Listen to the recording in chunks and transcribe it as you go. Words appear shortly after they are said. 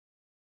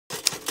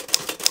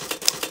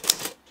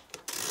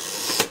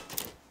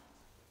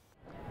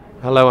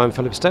Hello, I'm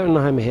Philip Stoten.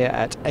 I'm here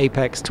at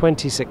Apex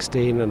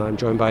 2016 and I'm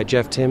joined by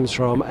Jeff Timms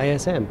from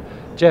ASM.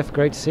 Jeff,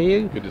 great to see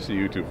you. Good to see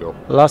you too, Phil.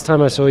 Last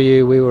time I saw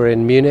you, we were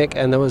in Munich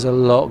and there was a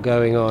lot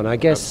going on. I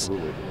guess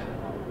Absolutely.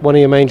 One of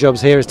your main jobs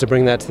here is to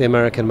bring that to the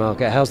American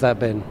market. How's that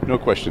been? No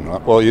question.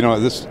 Well, you know,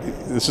 this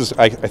is,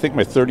 I think,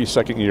 my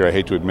 32nd year, I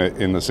hate to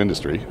admit, in this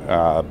industry.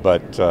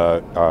 But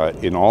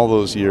in all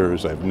those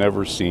years, I've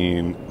never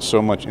seen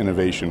so much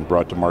innovation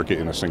brought to market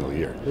in a single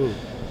year.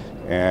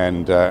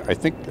 And I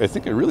think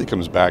it really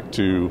comes back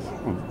to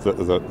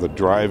the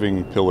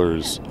driving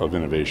pillars of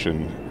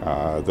innovation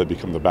that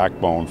become the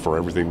backbone for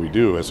everything we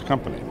do as a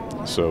company.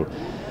 So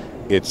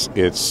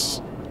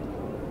it's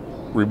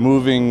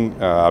removing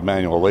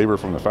manual labor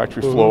from the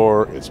factory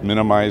floor. It's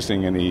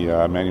minimizing any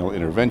manual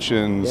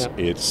interventions.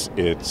 Yeah.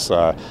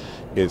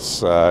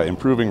 It's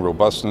improving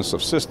robustness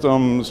of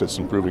systems. It's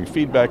improving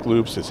feedback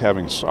loops. It's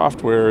having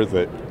software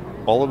that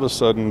all of a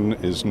sudden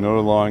is no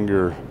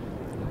longer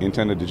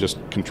intended to just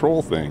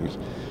control things,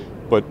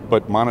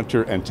 but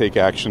monitor and take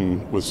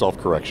action with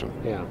self-correction.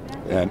 Yeah.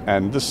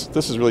 And this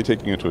is really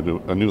taking it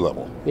to a new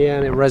level. Yeah,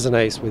 and it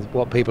resonates with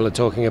what people are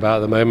talking about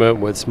at the moment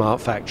with smart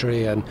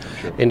factory and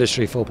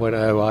Industry 4.0,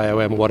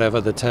 IOM,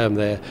 whatever the term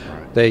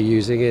they're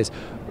using is.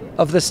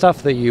 Of the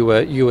stuff that you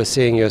were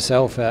seeing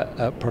yourself at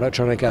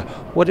Productronica,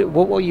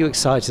 what were you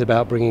excited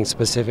about bringing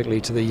specifically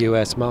to the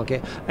US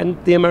market and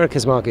the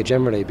Americas market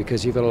generally,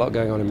 because you've got a lot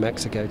going on in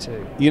Mexico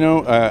too? You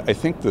know, I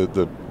think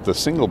the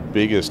single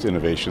biggest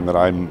innovation that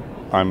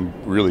I'm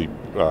really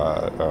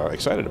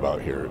excited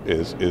about here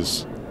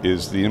is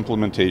the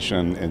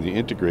implementation and the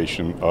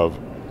integration of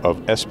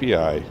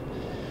SPI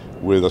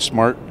with a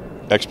smart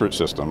expert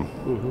system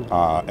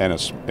and a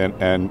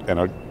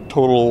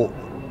total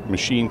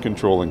machine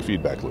controlling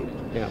feedback loop.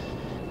 Yeah.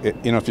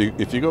 You know,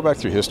 if you go back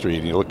through history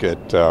and you look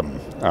at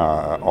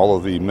all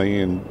of the $1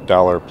 million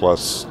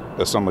plus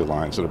assembly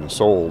lines that have been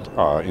sold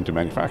into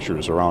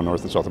manufacturers around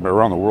North and South America,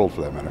 around the world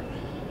for that matter,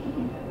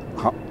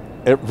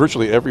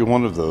 virtually every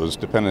one of those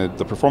the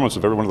performance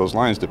of every one of those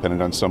lines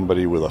depended on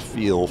somebody with a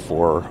feel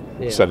for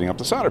setting up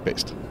the solder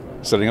paste,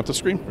 setting up the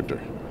screen printer.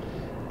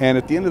 And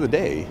at the end of the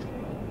day,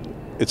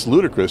 it's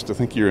ludicrous to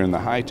think you're in the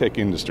high-tech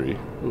industry,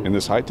 in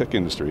this high-tech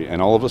industry,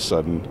 and all of a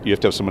sudden you have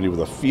to have somebody with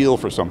a feel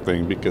for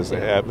something because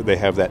they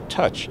have that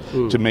touch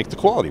to make the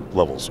quality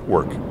levels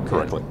work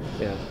correctly.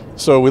 Yeah.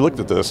 So we looked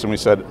at this and we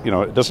said, you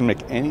know, it doesn't make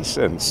any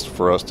sense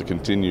for us to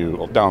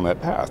continue down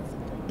that path.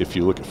 If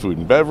you look at food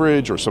and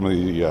beverage or some of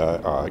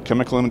the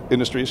chemical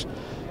industries,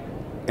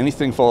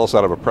 anything falls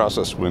out of a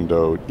process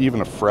window, even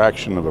a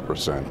fraction of a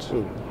percent,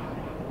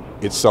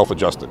 it's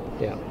self-adjusted.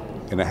 Yeah.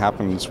 And it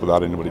happens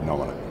without anybody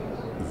knowing it.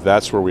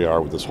 That's where we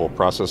are with this whole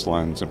process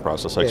lens and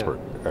process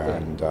expert.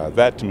 And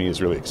that to me is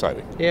really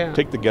exciting. Yeah.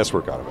 Take the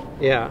guesswork out of it.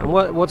 Yeah, and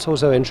what's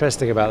also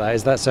interesting about that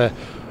is that's a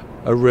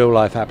real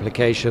life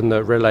application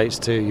that relates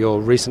to your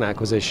recent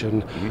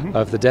acquisition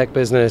of the deck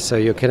business, so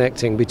you're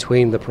connecting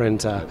between the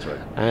printer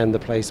and the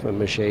placement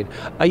machine.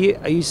 Are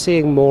you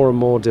seeing more and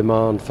more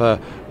demand for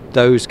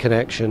those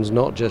connections,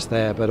 not just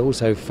there, but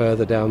also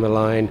further down the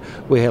line?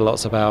 We hear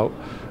lots about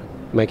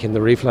making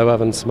the reflow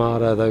oven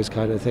smarter, those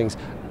kind of things.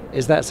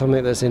 Is that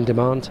something that's in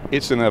demand?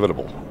 It's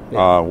inevitable.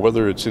 Yeah.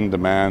 Whether it's in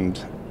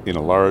demand in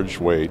a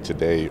large way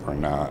today or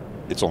not,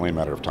 it's only a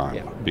matter of time.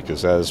 Yeah.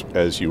 Because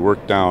as you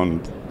work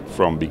down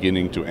from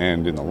beginning to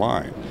end in the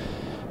line,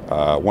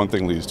 one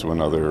thing leads to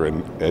another,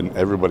 and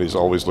everybody's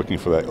always looking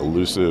for that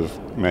elusive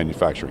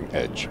manufacturing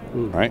edge,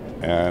 right?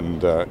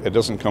 And it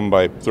doesn't come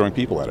by throwing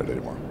people at it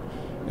anymore.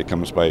 It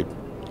comes by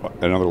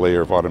another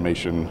layer of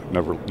automation,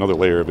 another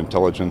layer of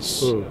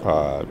intelligence,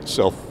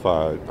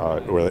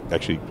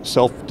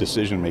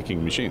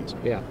 self-decision-making machines.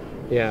 Yeah,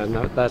 yeah,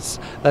 no, that's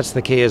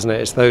the key, isn't it?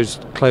 It's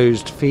those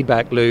closed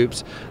feedback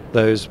loops,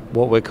 those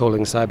what we're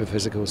calling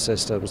cyber-physical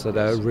systems that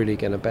are really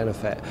going to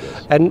benefit.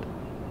 Yes. And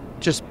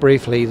just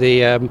briefly,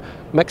 the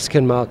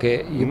Mexican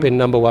market, you've been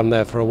number one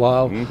there for a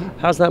while.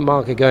 How's that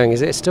market going?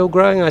 Is it still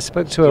growing? I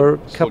spoke to a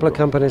couple of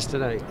companies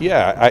today.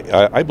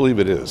 Yeah, I believe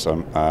it is.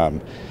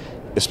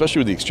 Especially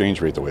with the exchange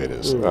rate the way it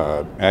is.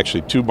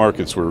 Actually, two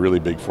markets were really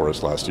big for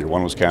us last year.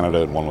 One was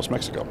Canada and one was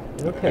Mexico.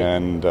 Okay.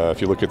 And if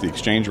you look at the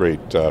exchange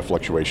rate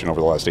fluctuation over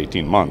the last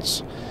 18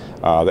 months,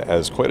 that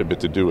has quite a bit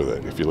to do with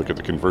it. If you look at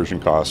the conversion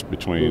cost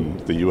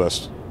between the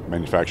U.S.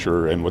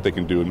 manufacturer and what they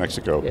can do in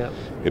Mexico,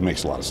 it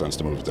makes a lot of sense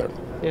to move there.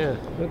 Yeah,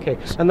 okay.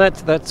 And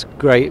that's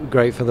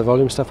great for the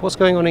volume stuff. What's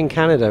going on in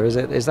Canada?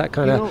 Is that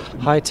kind of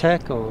high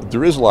tech? Or?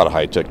 There is a lot of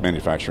high tech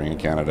manufacturing in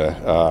Canada.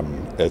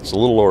 It's a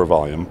little lower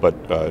volume,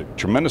 but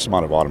tremendous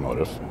amount of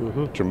automotive.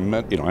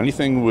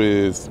 Anything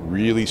with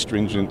really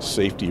stringent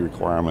safety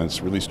requirements,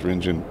 really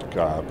stringent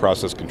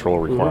process control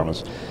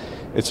requirements.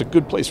 It's a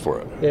good place for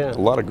it. Yeah. A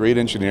lot of great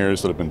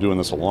engineers that have been doing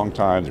this a long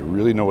time. They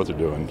really know what they're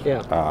doing.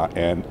 Yeah.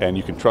 And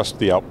you can trust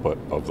the output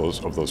of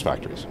those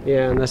factories.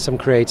 Yeah, and there's some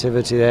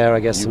creativity there.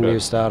 I guess some new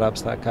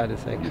startups, that kind of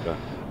thing. You bet.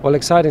 Well,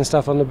 exciting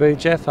stuff on the booth,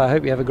 Jeff. I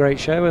hope you have a great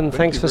show, and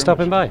thanks for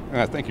stopping by.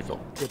 Thank you, Phil.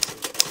 Good.